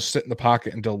 being able to sit in the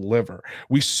pocket and deliver.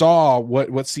 We saw what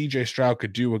CJ Stroud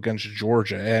could do against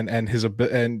Georgia, and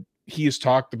he has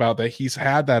talked about that he's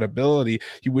had that ability.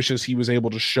 He wishes he was able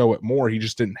to show it more. He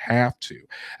just didn't have to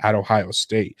at Ohio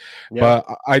State. Yeah.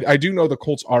 But I do know the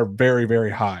Colts are very,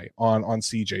 very high on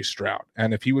CJ Stroud.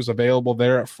 And if he was available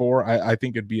there at 4, I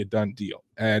think it'd be a done deal.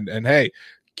 And hey,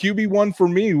 QB1 for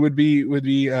me would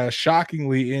be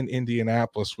shockingly in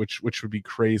Indianapolis, which would be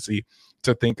crazy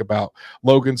to think about.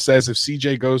 Logan says, if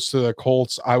CJ goes to the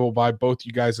Colts, I will buy both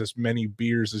you guys as many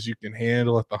beers as you can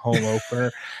handle at the home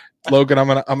opener. Logan, I'm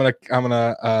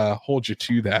gonna hold you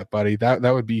to that, buddy. That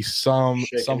would be some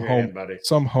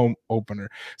home opener.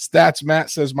 Stats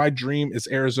Matt says, my dream is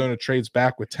Arizona trades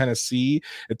back with Tennessee,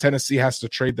 and Tennessee has to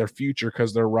trade their future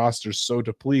because their roster's so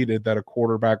depleted that a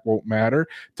quarterback won't matter.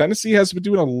 Tennessee has been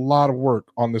doing a lot of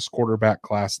work on this quarterback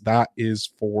class, that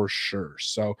is for sure.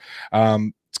 So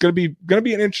it's gonna be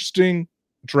an interesting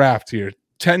draft here.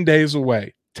 10 days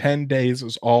away. 10 days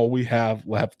is all we have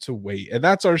left to wait. And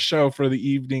that's our show for the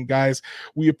evening, guys.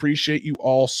 We appreciate you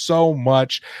all so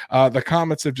much. The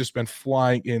comments have just been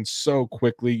flying in so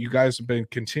quickly. You guys have been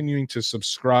continuing to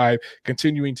subscribe,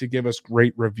 continuing to give us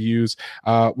great reviews.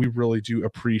 We really do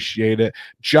appreciate it.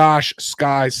 Josh,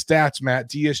 Sky, Stats Matt,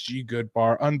 DSG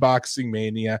Goodbar, Unboxing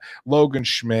Mania, Logan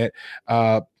Schmidt,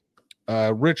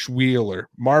 Rich Wheeler,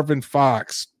 Marvin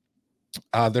Fox,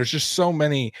 there's just so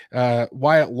many,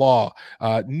 Wyatt Law,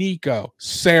 Nico,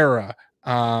 Sarah,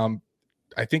 I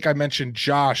think I mentioned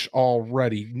Josh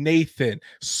already, Nathan,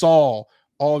 Saul,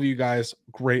 all of you guys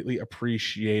greatly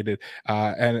appreciated.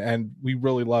 And we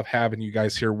really love having you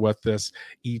guys here with us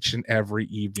each and every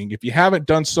evening. If you haven't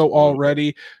done so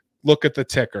already, look at the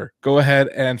ticker. Go ahead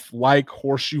and like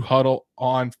Horseshoe Huddle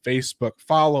on Facebook.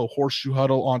 Follow Horseshoe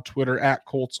Huddle on Twitter at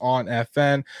Colts on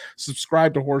FN.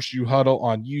 Subscribe to Horseshoe Huddle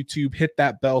on YouTube. Hit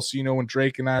that bell so you know when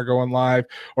Drake and I are going live,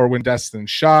 or when Destin and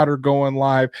Shot are going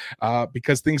live,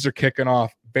 because things are kicking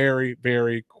off very,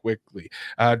 very quickly.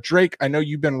 Drake, I know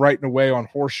you've been writing away on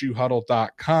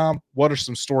horseshoehuddle.com. What are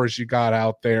some stories you got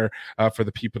out there for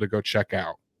the people to go check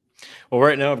out? Well,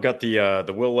 right now I've got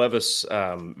the Will Levis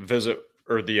visit,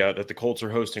 or that the Colts are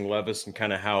hosting Levis, and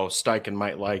kind of how Steichen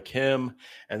might like him.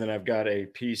 And then I've got a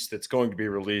piece that's going to be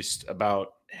released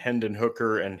about Hendon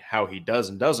Hooker and how he does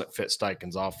and doesn't fit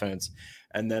Steichen's offense.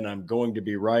 And then I'm going to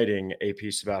be writing a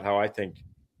piece about how I think,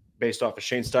 based off of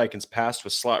Shane Steichen's past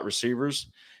with slot receivers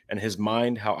and his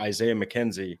mind, how Isaiah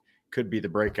McKenzie could be the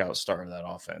breakout star of that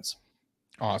offense.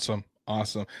 Awesome.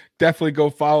 Awesome. Definitely go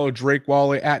follow Drake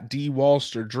Wally at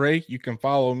DWalsterDrake. You can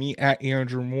follow me at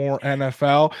Andrew Moore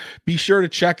NFL. Be sure to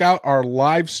check out our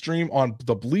live stream on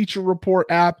the Bleacher Report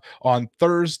app on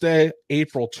Thursday,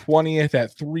 April 20th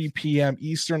at 3 p.m.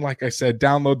 Eastern. Like I said,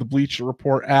 download the Bleacher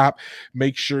Report app.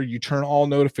 Make sure you turn all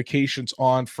notifications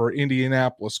on for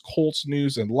Indianapolis Colts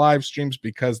news and live streams,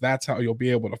 because that's how you'll be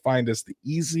able to find us the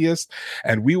easiest.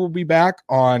 And we will be back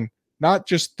on not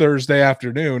just Thursday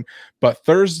afternoon, but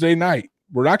Thursday night.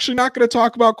 We're actually not going to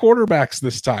talk about quarterbacks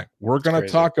this time. We're going to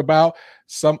talk about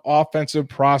some offensive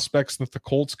prospects that the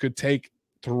Colts could take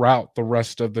throughout the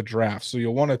rest of the draft. So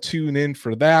you'll want to tune in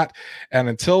for that. And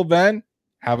until then,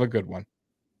 have a good one.